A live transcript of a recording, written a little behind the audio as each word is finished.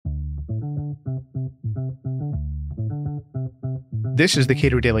This is the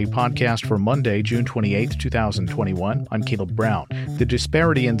Cato Daily Podcast for Monday, June 28th, 2021. I'm Caleb Brown. The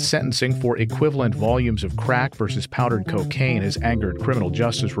disparity in sentencing for equivalent volumes of crack versus powdered cocaine has angered criminal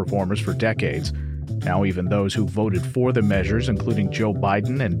justice reformers for decades. Now even those who voted for the measures, including Joe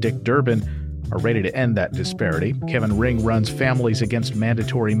Biden and Dick Durbin, are ready to end that disparity. Kevin Ring runs Families Against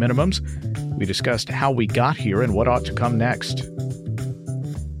Mandatory Minimums. We discussed how we got here and what ought to come next.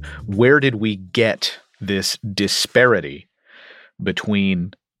 Where did we get this disparity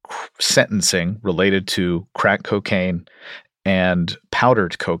between sentencing related to crack cocaine and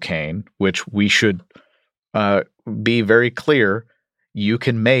powdered cocaine, which we should be very clear, you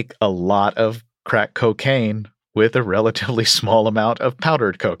can make a lot of crack cocaine with a relatively small amount of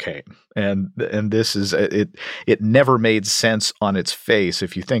powdered cocaine. And this is it never made sense on its face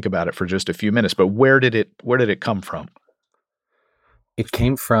if you think about it for just a few minutes. But where did it come from? It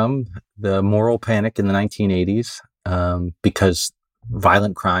came from the moral panic in the 1980s because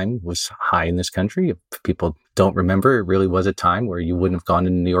violent crime was high in this country. If people don't remember, it really was a time where you wouldn't have gone to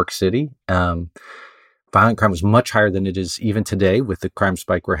New York City. Violent crime was much higher than it is even today with the crime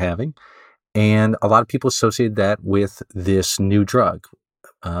spike we're having. And a lot of people associated that with this new drug,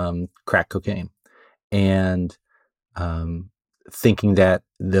 crack cocaine, and thinking that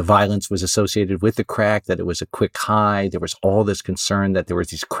the violence was associated with the crack, that it was a quick high. There was all this concern that there were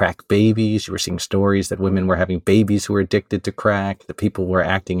these crack babies. You were seeing stories that women were having babies who were addicted to crack. The people were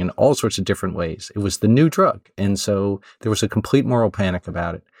acting in all sorts of different ways. It was the new drug. And so there was a complete moral panic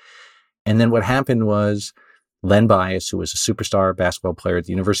about it. And then what happened was Len Bias, who was a superstar basketball player at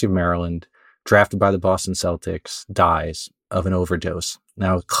the University of Maryland, drafted by the Boston Celtics, dies of an overdose.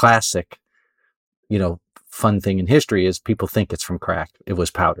 Now, a classic, fun thing in history is people think it's from crack. It was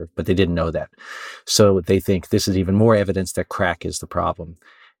powder, but they didn't know that. So they think this is even more evidence that crack is the problem.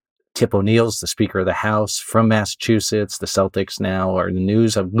 Tip O'Neill's the Speaker of the House from Massachusetts. The Celtics now are in the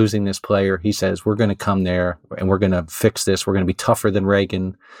news of losing this player. He says, we're going to come there and we're going to fix this. We're going to be tougher than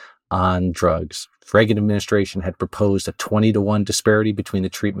Reagan on drugs. The Reagan administration had proposed a 20-to-1 disparity between the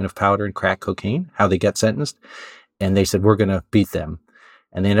treatment of powder and crack cocaine, how they get sentenced. And they said, we're going to beat them.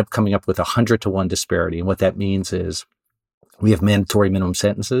 And they ended up coming up with a 100-to-1 disparity. And what that means is we have mandatory minimum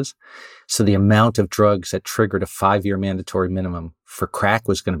sentences. So the amount of drugs that triggered a 5-year mandatory minimum for crack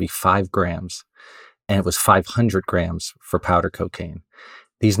was going to be 5 grams. And it was 500 grams for powder cocaine.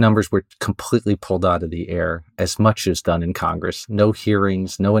 These numbers were completely pulled out of the air, as much as done in Congress. No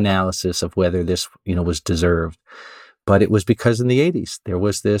hearings, no analysis of whether this, was deserved. But it was because in the 80s, there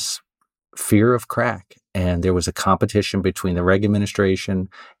was this fear of crack. And there was a competition between the Reagan administration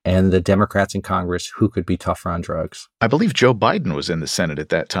and the Democrats in Congress who could be tougher on drugs. I believe Joe Biden was in the Senate at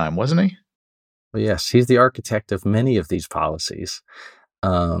that time, wasn't he? Well, yes, he's the architect of many of these policies.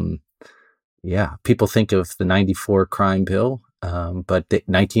 People think of the 94 crime bill, but the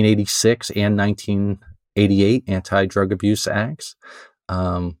 1986 and 1988 anti-drug abuse acts,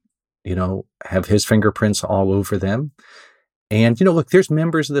 have his fingerprints all over them. And, look, there's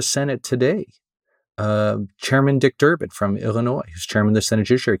members of the Senate today. Chairman Dick Durbin from Illinois, who's chairman of the Senate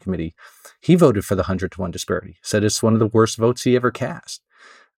Judiciary Committee, he voted for the 100-to-1 disparity, said it's one of the worst votes he ever cast.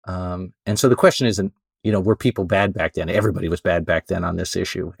 And so the question isn't, were people bad back then? Everybody was bad back then on this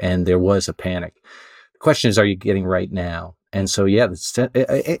issue, and there was a panic. The question is, are you getting right now? And so, Joe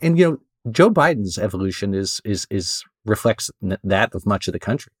Biden's evolution is reflects that of much of the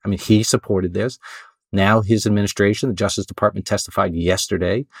country. I mean, he supported this. Now his administration, the Justice Department, testified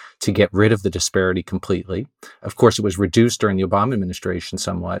yesterday to get rid of the disparity completely. Of course, it was reduced during the Obama administration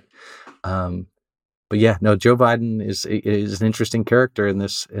somewhat. Joe Biden is an interesting character in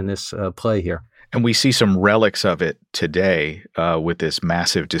this play here. And we see some relics of it today with this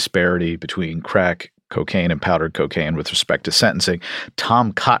massive disparity between crack cocaine and powdered cocaine with respect to sentencing.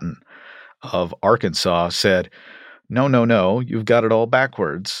 Tom Cotton of Arkansas said, No, you've got it all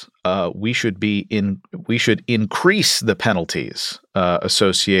backwards. We should increase the penalties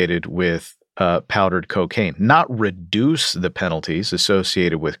associated with powdered cocaine, not reduce the penalties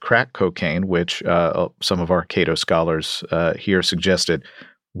associated with crack cocaine, which some of our Cato scholars here suggested.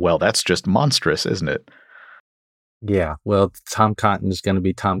 Well, that's just monstrous, isn't it? Yeah, well, Tom Cotton is going to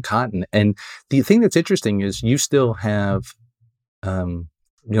be Tom Cotton. And the thing that's interesting is you still have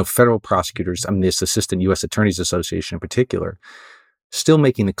federal prosecutors, this Assistant U.S. Attorneys Association in particular, still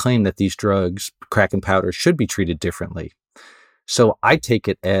making the claim that these drugs, crack and powder, should be treated differently. So I take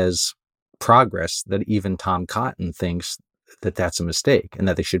it as progress that even Tom Cotton thinks that that's a mistake and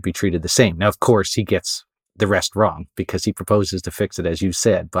that they should be treated the same. Now, of course, he gets the rest wrong because he proposes to fix it, as you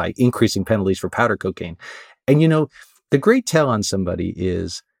said, by increasing penalties for powder cocaine. And, the great tell on somebody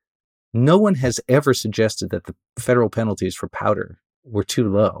is No one has ever suggested that the federal penalties for powder were too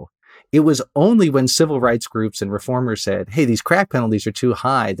low. It was only when civil rights groups and reformers said, hey, these crack penalties are too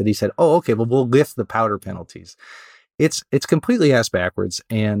high, that he said, oh, okay, well, we'll lift the powder penalties. It's completely ass backwards.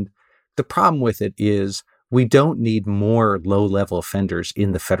 And the problem with it is we don't need more low-level offenders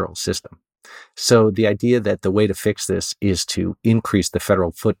in the federal system. So the idea that the way to fix this is to increase the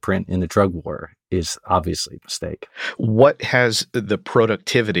federal footprint in the drug war is obviously a mistake. What has the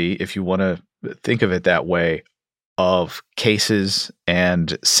productivity, if you want to think of it that way, of cases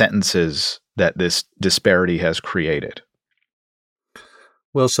and sentences that this disparity has created?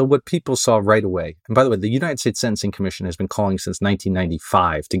 Well, so what people saw right away, and by the way, the United States Sentencing Commission has been calling since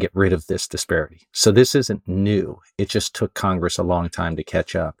 1995 to get rid of this disparity. So this isn't new. It just took Congress a long time to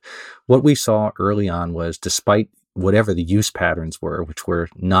catch up. What we saw early on was, despite whatever the use patterns were, which were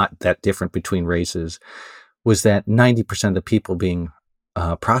not that different between races, was that 90% of the people being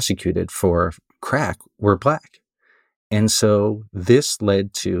prosecuted for crack were Black. And so this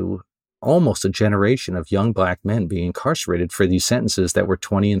led to almost a generation of young Black men being incarcerated for these sentences that were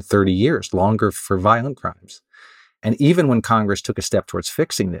 20 and 30 years, longer for violent crimes. And even when Congress took a step towards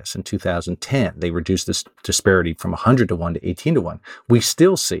fixing this in 2010, they reduced this disparity from 100 to 1 to 18 to 1. We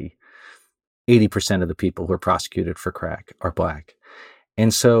still see 80% of the people who are prosecuted for crack are Black.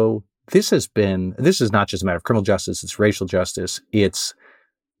 And so this is not just a matter of criminal justice, it's racial justice. It's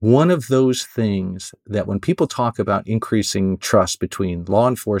one of those things that when people talk about increasing trust between law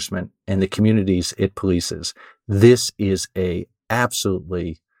enforcement and the communities it polices, this is a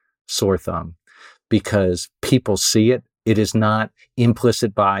absolutely sore thumb because people see it. It is not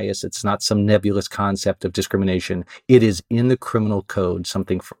implicit bias. It's not some nebulous concept of discrimination. It is in the criminal code,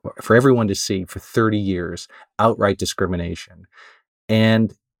 something for everyone to see for 30 years, outright discrimination.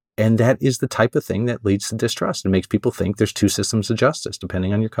 And that is the type of thing that leads to distrust. It makes people think there's two systems of justice,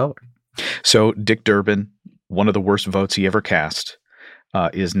 depending on your color. So Dick Durbin, one of the worst votes he ever cast,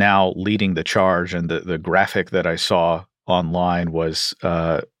 is now leading the charge. And the graphic that I saw online was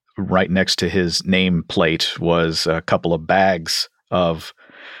right next to his nameplate was a couple of bags of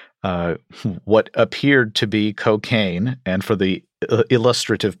what appeared to be cocaine. And for the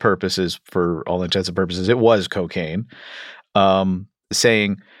illustrative purposes, for all intents and purposes, it was cocaine,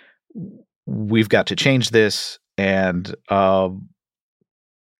 saying, we've got to change this. And, for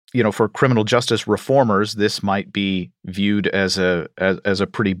criminal justice reformers, this might be viewed as a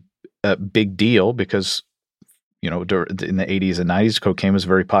pretty big deal because, in the 80s and 90s, cocaine was a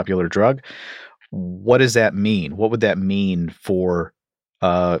very popular drug. What does that mean? What would that mean for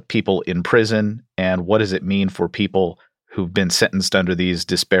people in prison? And what does it mean for people who've been sentenced under these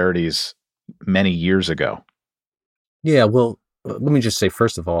disparities many years ago? Yeah, well, let me just say,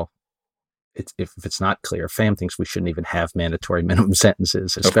 first of all, if it's not clear, FAM thinks we shouldn't even have mandatory minimum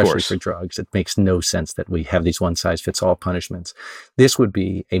sentences, especially for drugs. It makes no sense that we have these one-size-fits-all punishments. This would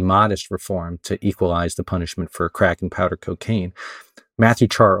be a modest reform to equalize the punishment for crack and powder cocaine. Matthew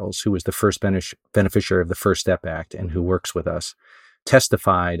Charles, who was the first beneficiary of the First Step Act and who works with us,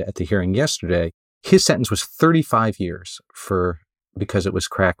 testified at the hearing yesterday. His sentence was 35 years because it was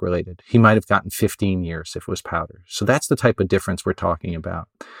crack related. He might have gotten 15 years if it was powder. So that's the type of difference we're talking about.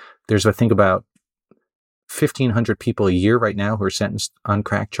 There's, I think, about 1,500 people a year right now who are sentenced on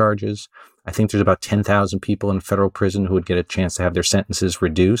crack charges. I think there's about 10,000 people in federal prison who would get a chance to have their sentences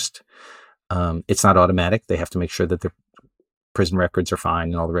reduced. It's not automatic. They have to make sure that their prison records are fine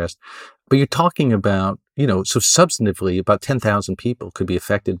and all the rest. But you're talking about, so substantively, about 10,000 people could be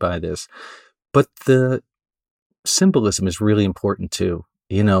affected by this. But the symbolism is really important too.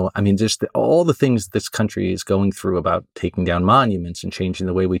 Just all the things this country is going through about taking down monuments and changing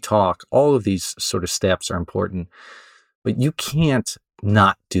the way we talk, all of these sort of steps are important. But you can't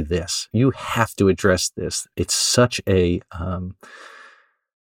not do this. You have to address this. It's such a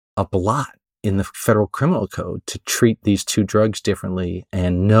blot in the federal criminal code to treat these two drugs differently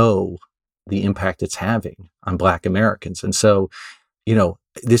and know the impact it's having on Black Americans. And so,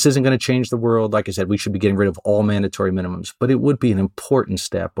 this isn't going to change the world. Like I said, we should be getting rid of all mandatory minimums, but it would be an important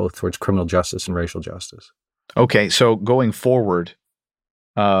step both towards criminal justice and racial justice. Okay, so going forward,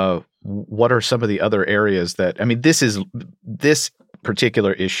 what are some of the other areas this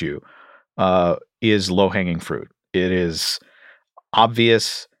particular issue is low-hanging fruit. It is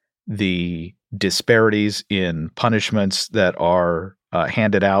obvious the disparities in punishments that are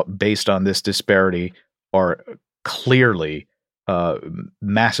handed out based on this disparity are clearly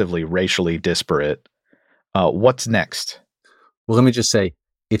massively racially disparate. What's next? Well, let me just say,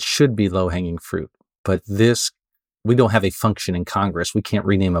 it should be low-hanging fruit, but we don't have a function in Congress. We can't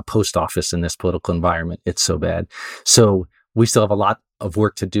rename a post office in this political environment. It's so bad. So we still have a lot of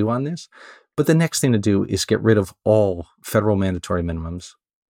work to do on this. But the next thing to do is get rid of all federal mandatory minimums.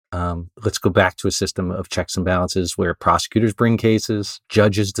 Let's go back to a system of checks and balances where prosecutors bring cases,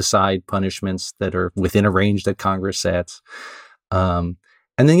 judges decide punishments that are within a range that Congress sets. And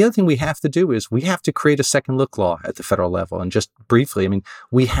then the other thing we have to do is we have to create a second look law at the federal level. And just briefly, I mean,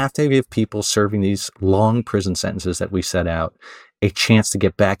 we have to give people serving these long prison sentences that we set out a chance to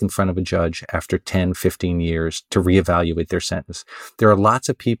get back in front of a judge after 10, 15 years to reevaluate their sentence. There are lots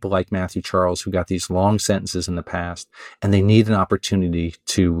of people like Matthew Charles who got these long sentences in the past, and they need an opportunity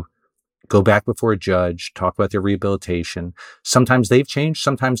to go back before a judge, talk about their rehabilitation. Sometimes they've changed.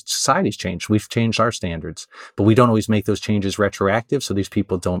 Sometimes society's changed. We've changed our standards, but we don't always make those changes retroactive, so these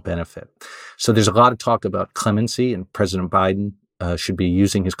people don't benefit. So there's a lot of talk about clemency, and President Biden should be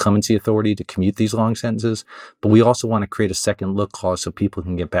using his clemency authority to commute these long sentences. But we also want to create a second look clause so people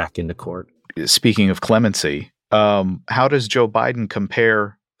can get back into court. Speaking of clemency, how does Joe Biden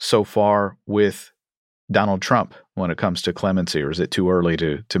compare so far with Donald Trump when it comes to clemency, or is it too early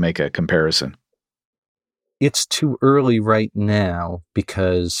to make a comparison? It's too early right now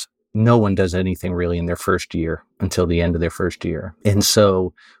because no one does anything really in their first year until the end of their first year. And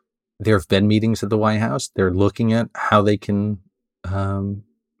so there have been meetings at the White House. They're looking at how they can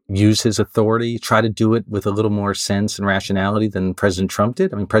use his authority, try to do it with a little more sense and rationality than President Trump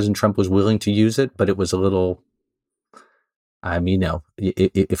did. I mean, President Trump was willing to use it, but it was a little,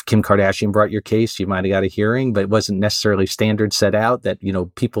 if Kim Kardashian brought your case, you might have got a hearing, but it wasn't necessarily standard set out that,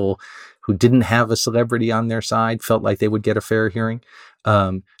 people who didn't have a celebrity on their side felt like they would get a fair hearing.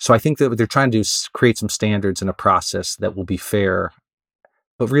 So I think that what they're trying to do is create some standards and a process that will be fair.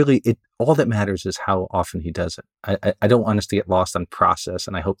 But really, all that matters is how often he does it. I don't want us to get lost on process,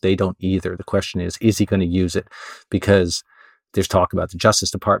 and I hope they don't either. The question is he going to use it? Because there's talk about the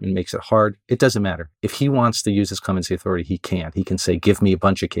Justice Department makes it hard. It doesn't matter. If he wants to use his clemency authority, he can. He can say, give me a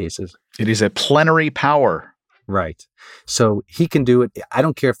bunch of cases. It is a plenary power. Right. So he can do it. I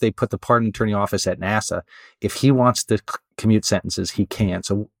don't care if they put the pardon attorney office at NASA. If he wants to commute sentences, he can.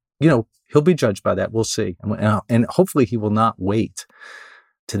 So, he'll be judged by that. We'll see. And hopefully he will not wait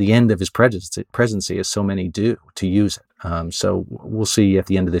to the end of his presidency, as so many do, to use it. So we'll see at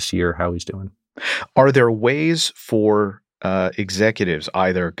the end of this year how he's doing. Are there ways for executives,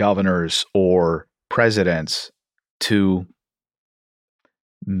 either governors or presidents, to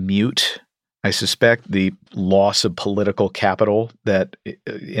mute, I suspect, the loss of political capital that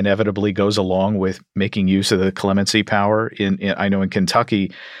inevitably goes along with making use of the clemency power? I know in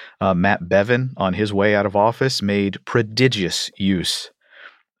Kentucky, Matt Bevin, on his way out of office, made prodigious use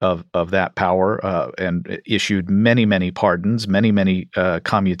of that power and issued many, many pardons, many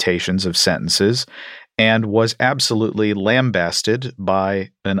commutations of sentences, and was absolutely lambasted by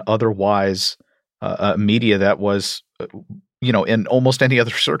an otherwise media that was, in almost any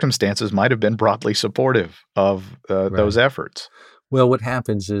other circumstances might have been broadly supportive of those efforts. Well, what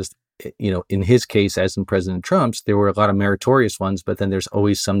happens is, in his case, as in President Trump's, there were a lot of meritorious ones, but then there's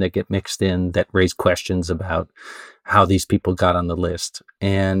always some that get mixed in that raise questions about how these people got on the list.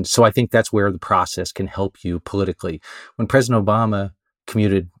 And so I think that's where the process can help you politically. When President Obama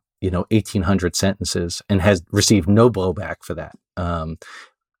commuted, 1,800 sentences and has received no blowback for that,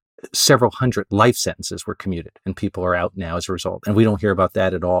 several hundred life sentences were commuted and people are out now as a result. And we don't hear about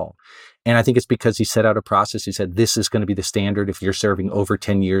that at all. And I think it's because he set out a process. He said, this is going to be the standard. If you're serving over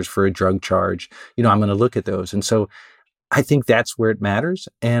 10 years for a drug charge, I'm going to look at those. And so I think that's where it matters.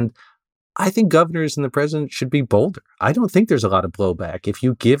 And I think governors and the president should be bolder. I don't think there's a lot of blowback. If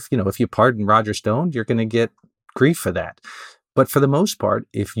you if you pardon Roger Stone, you're going to get grief for that. But for the most part,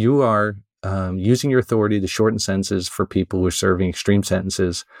 if you are using your authority to shorten sentences for people who are serving extreme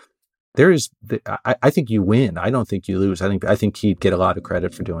sentences, I think you win. I don't think you lose. I think he'd get a lot of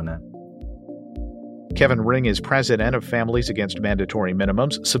credit for doing that. Kevin Ring is president of Families Against Mandatory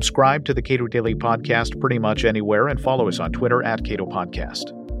Minimums. Subscribe to the Cato Daily Podcast pretty much anywhere and follow us on Twitter @Cato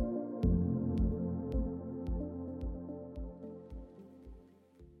Podcast.